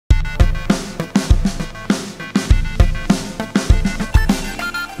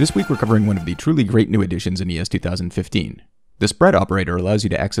This week we're covering one of the truly great new additions in ES 2015. The spread operator allows you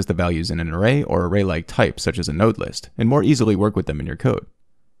to access the values in an array or array-like type such as a node list, and more easily work with them in your code.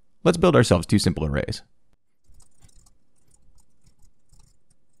 Let's build ourselves two simple arrays.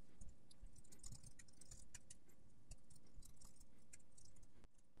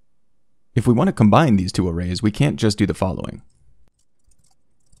 If we want to combine these two arrays, we can't just do the following.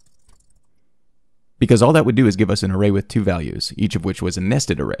 Because all that would do is give us an array with two values, each of which was a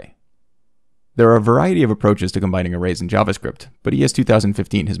nested array. There are a variety of approaches to combining arrays in JavaScript, but ES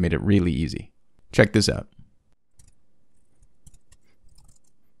 2015 has made it really easy. Check this out.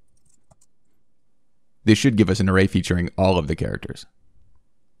 This should give us an array featuring all of the characters.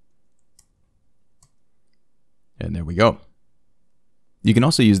 And there we go. You can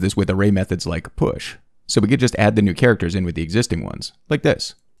also use this with array methods like push, so we could just add the new characters in with the existing ones, like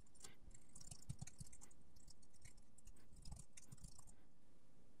this.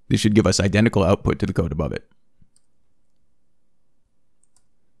 This should give us identical output to the code above it.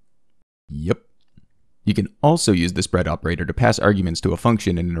 Yep. You can also use the spread operator to pass arguments to a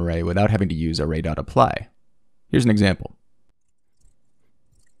function in an array without having to use array.apply. Here's an example.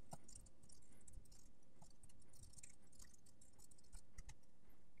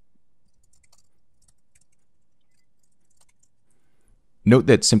 Note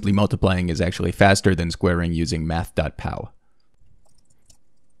that simply multiplying is actually faster than squaring using math.pow.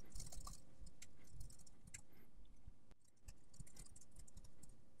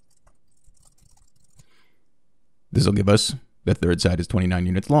 This will give us the third side is 29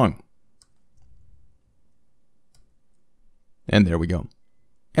 units long. And there we go.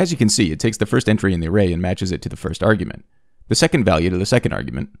 As you can see, it takes the first entry in the array and matches it to the first argument, the second value to the second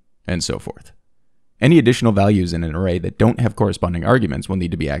argument, and so forth. Any additional values in an array that don't have corresponding arguments will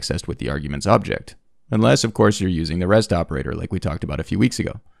need to be accessed with the arguments object, unless of course you're using the rest operator like we talked about a few weeks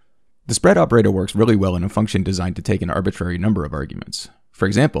ago. The spread operator works really well in a function designed to take an arbitrary number of arguments. For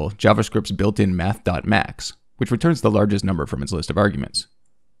example, JavaScript's built-in math.max, which returns the largest number from its list of arguments.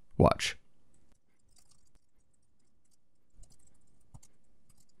 Watch.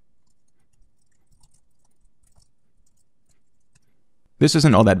 This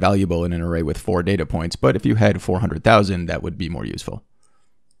isn't all that valuable in an array with 4 data points, but if you had 400,000, that would be more useful.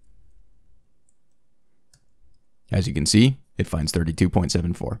 As you can see, it finds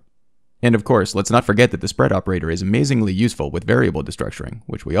 32.74. And of course, let's not forget that the spread operator is amazingly useful with variable destructuring,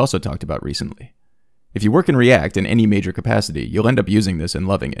 which we also talked about recently. If you work in React in any major capacity, you'll end up using this and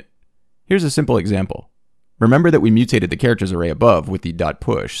loving it. Here's a simple example. Remember that we mutated the characters array above with the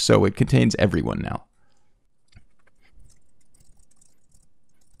 .push, so it contains everyone now.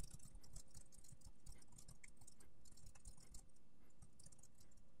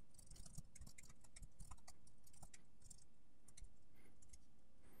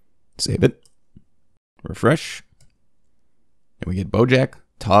 Save it. Refresh. And we get Bojack,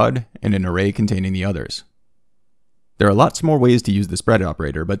 Todd, and an array containing the others. There are lots more ways to use the spread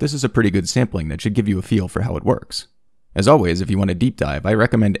operator, but this is a pretty good sampling that should give you a feel for how it works. As always, if you want a deep dive, I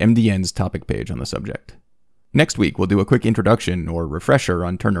recommend MDN's topic page on the subject. Next week, we'll do a quick introduction or refresher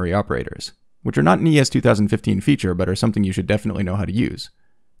on ternary operators, which are not an ES 2015 feature, but are something you should definitely know how to use.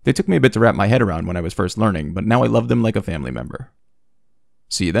 They took me a bit to wrap my head around when I was first learning, but now I love them like a family member.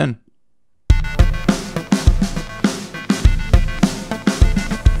 See you then.